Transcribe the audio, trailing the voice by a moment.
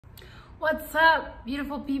What's up,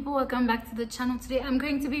 beautiful people? Welcome back to the channel. Today I'm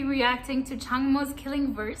going to be reacting to CHANGMO's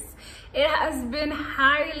Killing Verse. It has been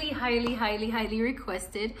highly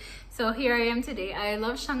requested, so here I am today. I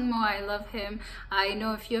love CHANGMO. I love him. I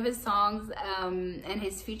know a few of his songs and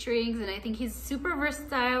his featurings, and I think he's super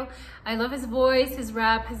versatile. I love his voice, his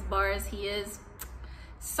rap, his bars. He is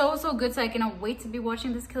so good, so I cannot wait to be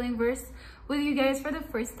watching this Killing Verse with you guys for the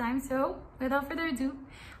first time. So without further ado,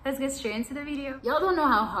 let's get straight into the video. Y'all don't know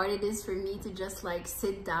how hard it is for me to just like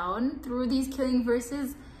sit down through these Killing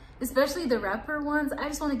Verses, especially the rapper ones. I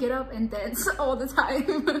just want to get up and dance all the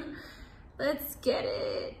time. Let's get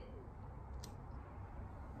it.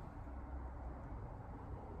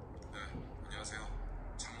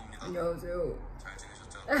 안녕하세요. 잘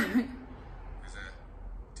지내셨죠? 이제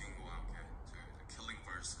딩고와 함께 저희 킬링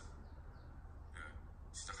버스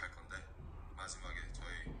시작할 건데, 마지막에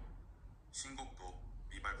저희 신곡도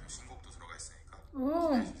미발표 신곡도 들어가 있으니까.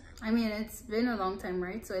 Oh, I mean, it's been a long time,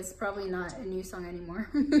 right? So it's probably not a new song anymore.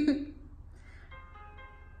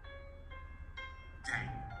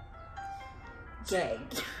 Gang.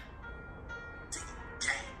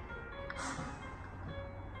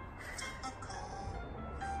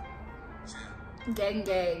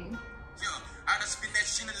 Gang.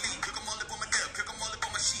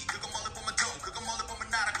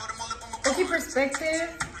 Okay, perspective.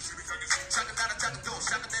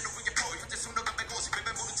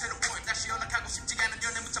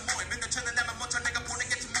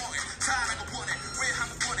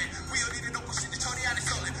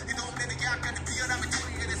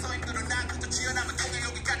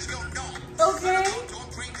 Okay.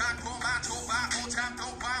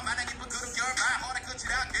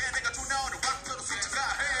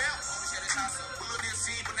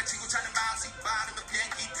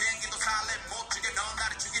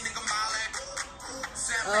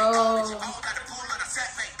 Oh.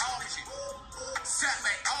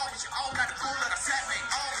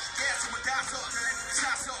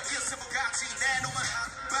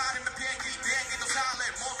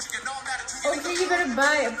 Okay, you better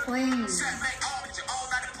buy a plane.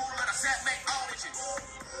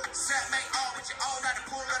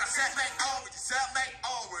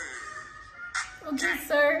 Okay,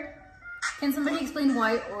 sir. Can somebody explain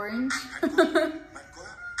why orange?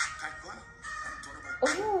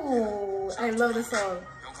 Oh, I love the song.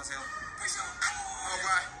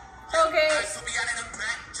 Okay.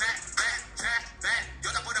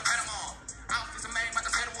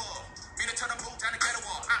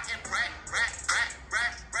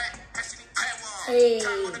 Hey.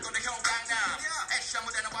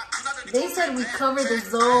 They said we covered the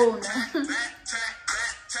zone.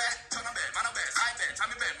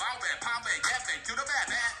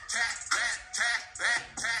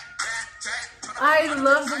 I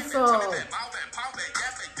love the song.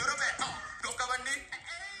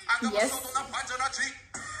 Yes.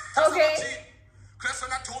 Okay.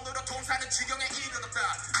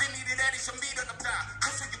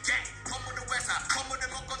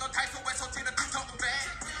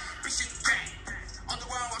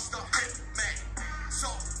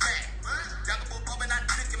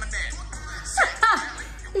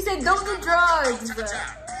 He said, don't do drugs.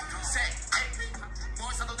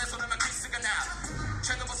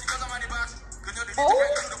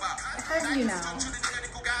 Oh, how do you know?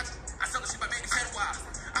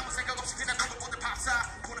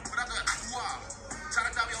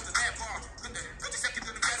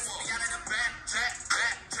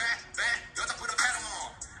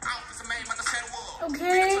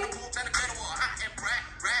 Okay.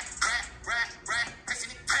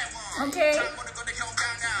 Okay.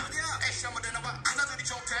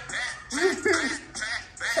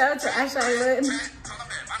 Shout out to Ash Island.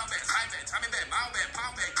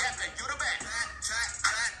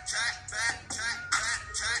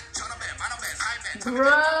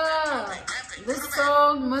 Bruh, this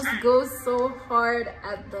song must go so hard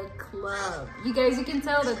at the club. You guys, you can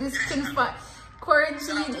tell that this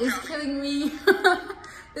quarantine is killing me.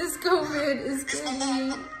 This COVID is killing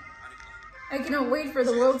me. I cannot wait for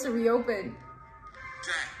the world to reopen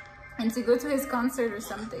and to go to his concert or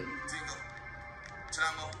something.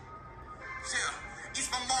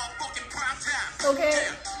 Okay.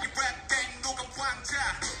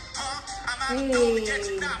 Hey,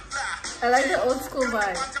 I like the old school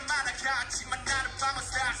vibe.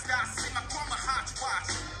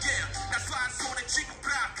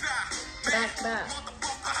 Back.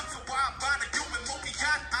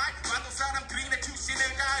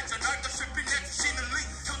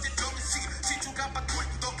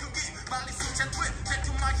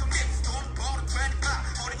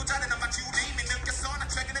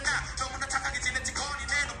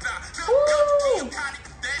 Ooh.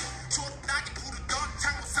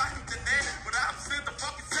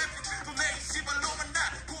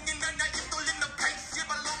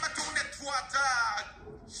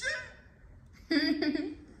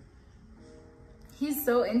 He's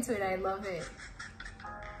so into it. I love it.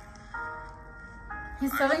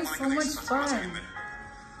 He's having so much fun.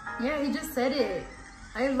 Yeah, he just said it.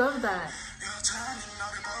 I love that.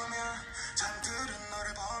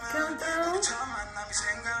 Come through.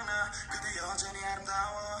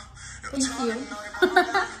 Thank you.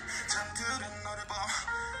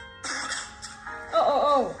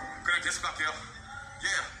 Oh.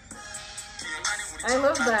 I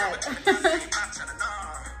love that.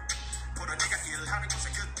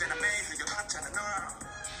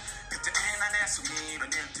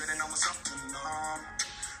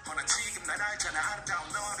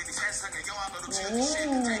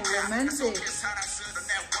 Romantic.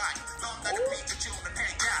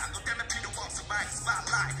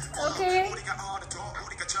 Okay.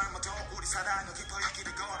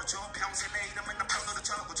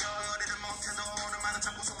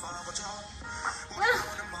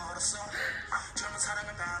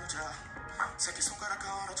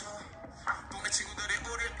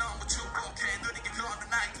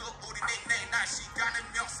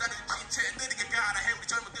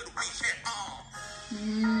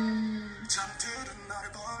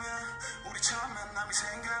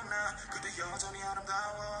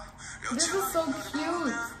 This is so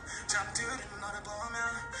cute.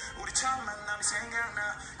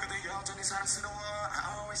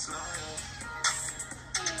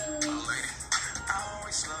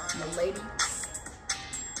 The lady.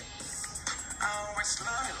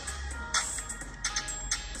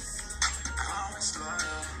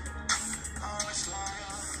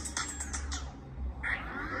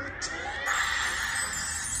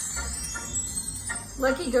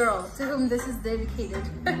 Lucky girl to whom this is dedicated.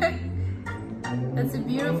 That's a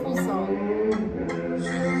beautiful song.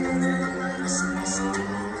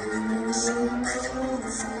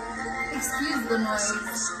 Excuse the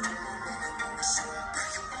noise.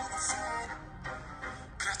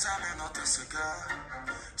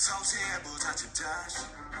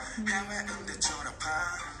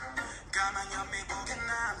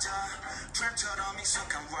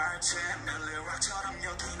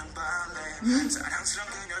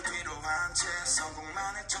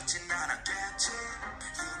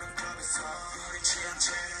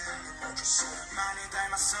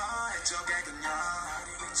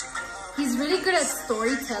 He's really good at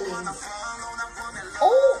storytelling.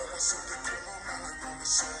 Oh!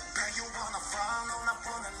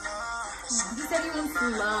 He said he wants to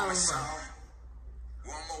love.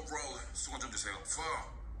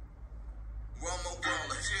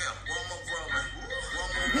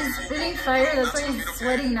 He's spitting fire, that's why he's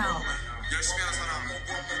sweating now.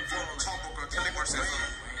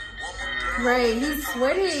 Right, he's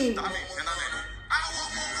sweating.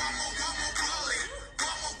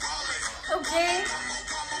 Okay.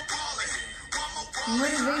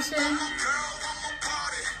 Motivation.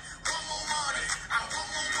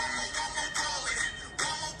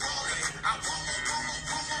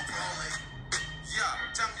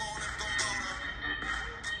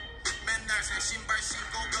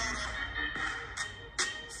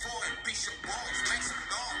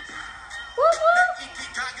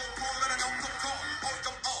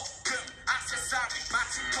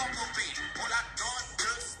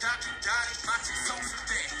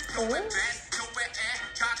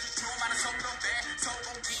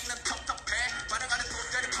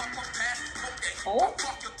 Oh.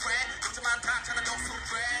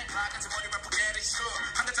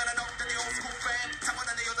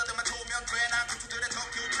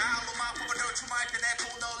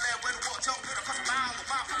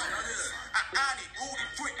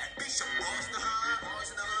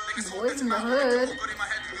 Boys in the hood.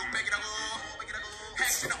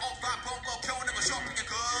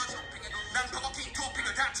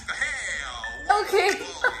 Okay.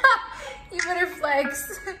 You better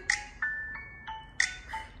flex.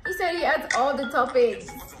 He said he adds all the toppings.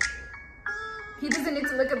 He doesn't need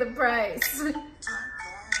to look at the price.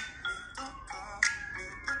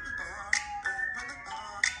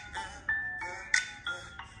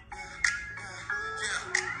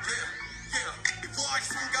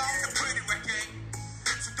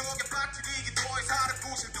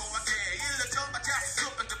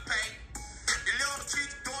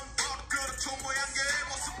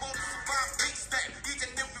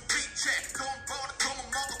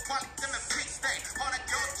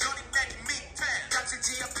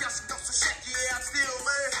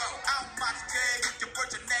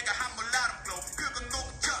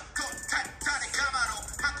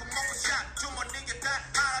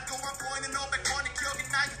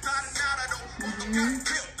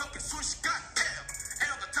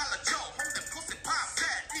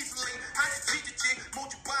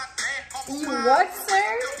 You what, sir?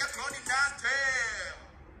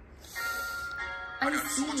 I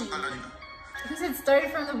see. He said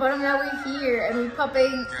started from the bottom, now we're here and we're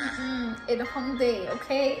popping in Hongdae,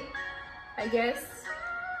 okay? I guess.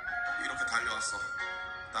 이렇게 달려왔어.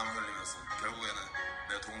 땀을 흘리면서 결국에는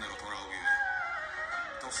내 동네로 돌아오기 위해.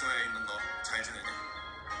 독서에 있는 너 잘 지내니?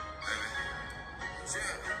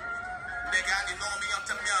 내가 아닌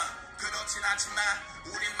놈이었다면 그렇진 않지만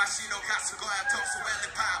우린 마시러 갔을 거야.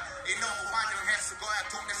 독서에 팝 이놈 환영했을 거야.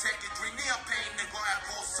 동네 새끼들이 네 옆에 있는 거야.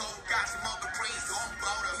 고소까지 먹을 프리즈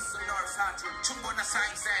온보러 있어 널 사줄 충분한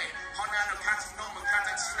사인세. 허나를 가진 놈은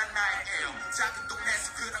가장 친한 나의 애요. 작은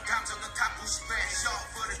동네에서 그런 감정은 다 무시돼.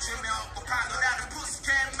 쇼프를 주며 없고 파노라는 부스켓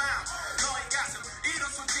맘. 너의 가슴 이런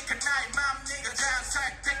솔직한 나의 맘. 네가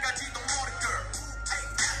장사할 때까지도 모를 걸.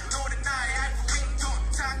 너는 나의 알고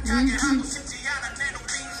윈돈 당하게 하고 싶지 않아. 내 놈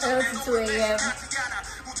윈돈 내 놈을 내려가지 않아.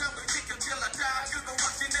 무정을 지켜질러다 그거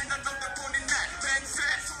확신해 넌 너들뿐인 날 벤세.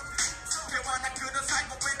 대화나 그런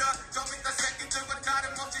살고 있는 좀 이따 새끼들과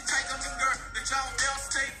다름없이 차이점인 걸 늦어오면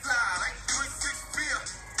stay fly like 360 fear.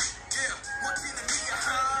 Yeah, 멋지는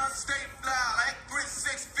미야 stay fly like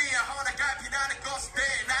 360 fear. 허나갈피라는 것을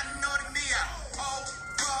난 너는 미야. Oh,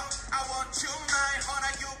 fuck, I want you mine.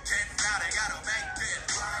 허나 you can not. I gotta make it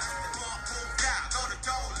right. 봄봄다 너를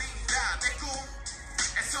떠올린다 내 꿈.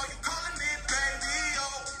 And so you calling me baby.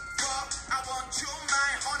 Oh, fuck, I want you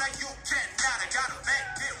mine. 허나 you can not. I gotta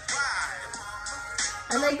make it right.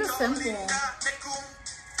 I like the sample.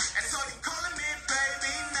 And so you calling me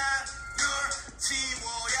baby. 나 널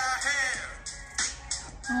지워야 해.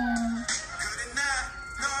 그래 나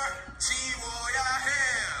널 지워야 해.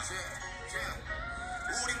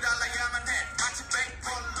 우린 달라야만 해. 마치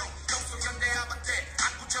백볼로 동서연대하면 돼.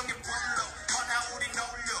 압구정의 볼로 허나 우린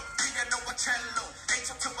어울려. 피아노와 첼로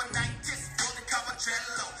H2와 90s 보드카와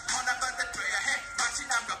젤로 허나마다 돼야 해. 마치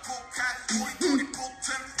남과 북한 우리 둘이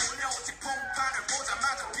붙은 올려오지 풍판을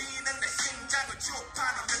보자마자 비는 내 심장을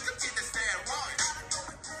주파는 느껴지는 steroid.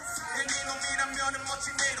 네 놈이라면은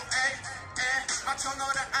멋진 내로 맞춰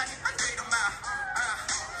너랑 아닌 안 되는 마.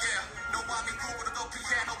 Yeah. 너와 미국으로도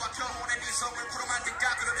피해. 너와 결혼해 네 성을 부름한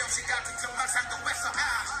데까지로 명시 같은 정말 상도했어.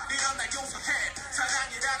 이런 날 용서해.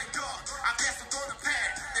 사랑이라는 것 앞에서 도는 패.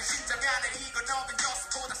 내 심장 안에 이건 너는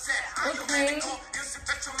여수보다 세. Okay. 일십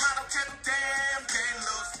백천만 억해도 damn get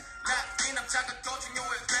loose. 이 남자가 더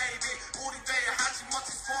중요해 baby. 우리 돼야 하지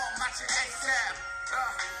멋진 form 마치 ASAP.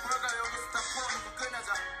 우리가 여기서 다 푸는 거 끝내자.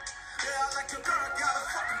 Yeah, I like your girl, got a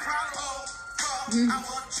fucking problem. Oh, fuck, I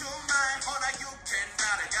want you mine. 허나 you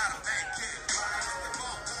cannot. I gotta make it right.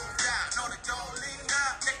 봄봄다 너를 떠올린다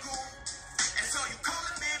내 꿈. And so you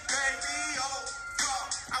calling me baby. Oh, fuck,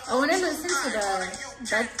 I wanna want you listen to mine.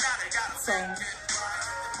 that 봄봄다 song.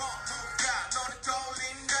 너를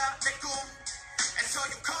떠올린다 내 꿈. And so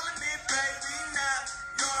you calling me baby. 나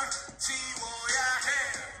널 지워야 해.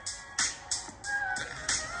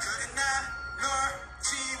 그래 나 널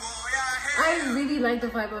지워야 해. I really like the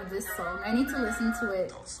vibe of this song. I need to listen to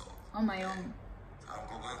it on my own. 다음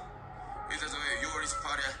곡은 이제 저희 6월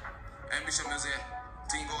 28일 앰비션 뮤직의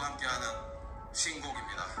딩고와 함께하는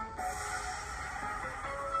신곡입니다.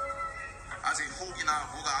 아직 혹이나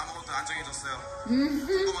뭐가 아무것도 안 정해졌어요.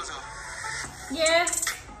 궁금하죠? Yeah.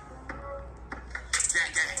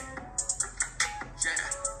 Gang gang. Yeah.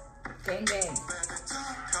 Gang gang. Better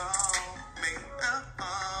don't call me up.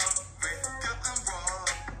 Wake up and roll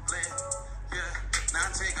it. Yeah.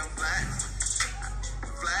 난 지금 black.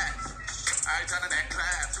 알잖아 내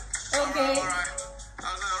class. Okay. Alright.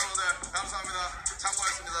 여러분들 감사합니다.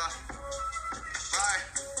 참고했습니다. Bye.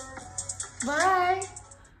 Bye.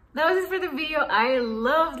 That was it for the video. I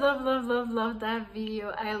love that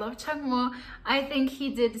video. I love CHANGMO. I think he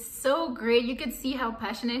did so great. You could see how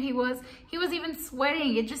passionate he was. He was even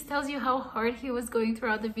sweating. It just tells you how hard he was going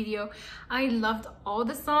throughout the video. I loved all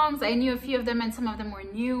the songs. I knew a few of them and some of them were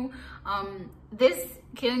new. This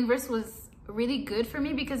Killing verse was really good for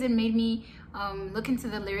me because it made me look into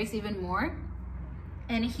the lyrics even more.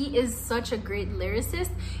 And he is such a great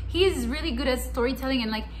lyricist. He is really good at storytelling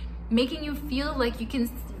and like making you feel like you can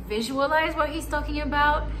visualize what he's talking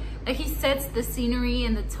about. Like he sets the scenery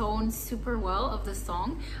and the tone super well of the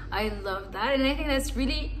song. I love that, and I think that's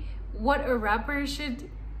really what a rapper should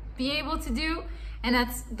be able to do. And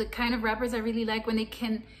that's the kind of rappers I really like, when they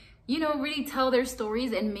can, you know, really tell their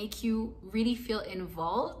stories and make you really feel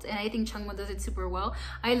involved. And I think CHANGMO does it super well.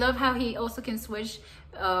 I love how he also can switch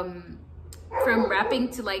from rapping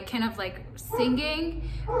to like kind of like singing,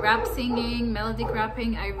 rap singing, melodic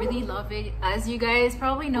rapping. I really love it, as you guys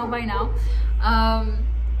probably know by now.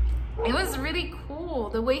 It was really cool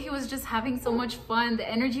the way he was just having so much fun. The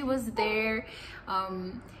energy was there.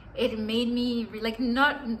 it made me like,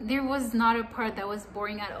 not, there was not a part that was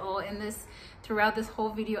boring at all in this, throughout this whole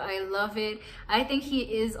video. I love it. I think he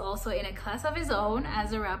is also in a class of his own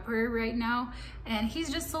as a rapper right now, and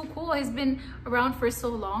he's just so cool. He's been around for so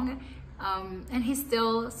long, and he's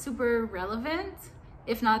still super relevant,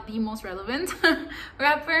 if not the most relevant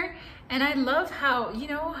rapper. And I love how, you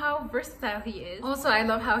know, how versatile he is. Also, I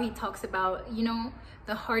love how he talks about, you know,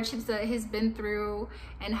 the hardships that he's been through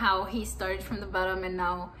and how he started from the bottom and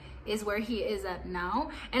now is where he is at now.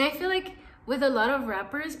 And I feel like with a lot of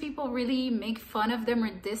rappers, people really make fun of them or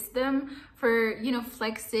diss them for, you know,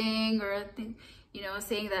 flexing or, you know,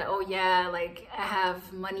 saying that, oh yeah, like I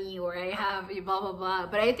have money or I have blah, blah, blah.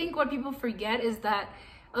 But I think what people forget is that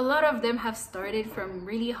a lot of them have started from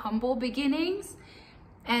really humble beginnings,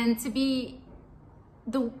 and to be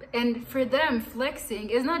and for them, flexing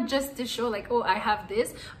is not just to show like, oh, I have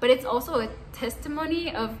this, but it's also a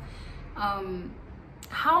testimony of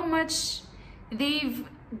how much they've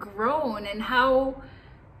grown and how,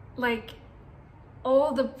 like,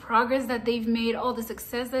 all the progress that they've made, all the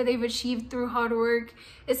success that they've achieved through hard work.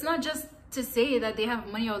 It's not just to say that they have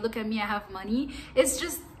money or look at me, I have money. It's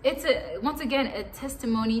just, it's a, once again, a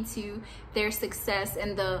testimony to their success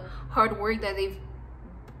and the hard work that they've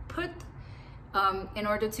put in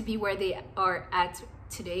order to be where they are at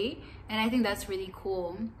today. And I think that's really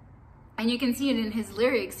cool. And you can see it in his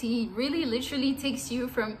lyrics. He really literally takes you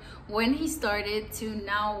from when he started to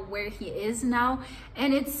now where he is now.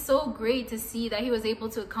 And it's so great to see that he was able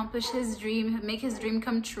to accomplish his dream, make his dream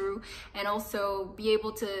come true, and also be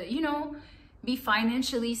able to, you know, be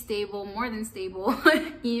financially stable, more than stable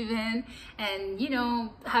even, and, you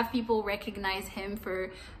know, have people recognize him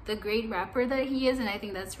for the great rapper that he is. And I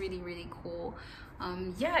think that's really, really cool.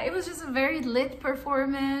 Yeah, it was just a very lit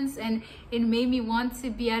performance, and it made me want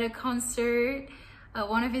to be at a concert,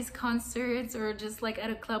 one of his concerts, or just like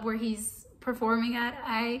at a club where he's performing at.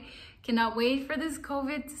 I cannot wait for this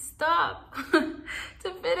COVID to stop,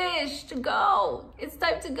 to finish, to go. It's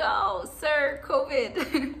time to go, sir,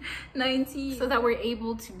 COVID-19, so that we're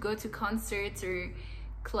able to go to concerts or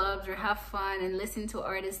clubs or have fun and listen to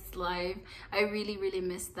artists live. I really, really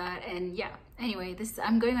miss that. And yeah, anyway,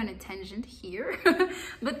 I'm going on a tangent here,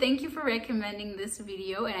 but thank you for recommending this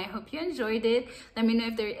video, and I hope you enjoyed it. Let me know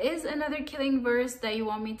if there is another killing verse that you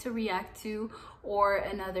want me to react to, or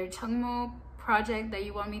another CHANGMO project that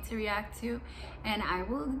you want me to react to, and I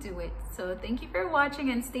will do it. So thank you for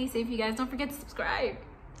watching, and stay safe, you guys. Don't forget to subscribe.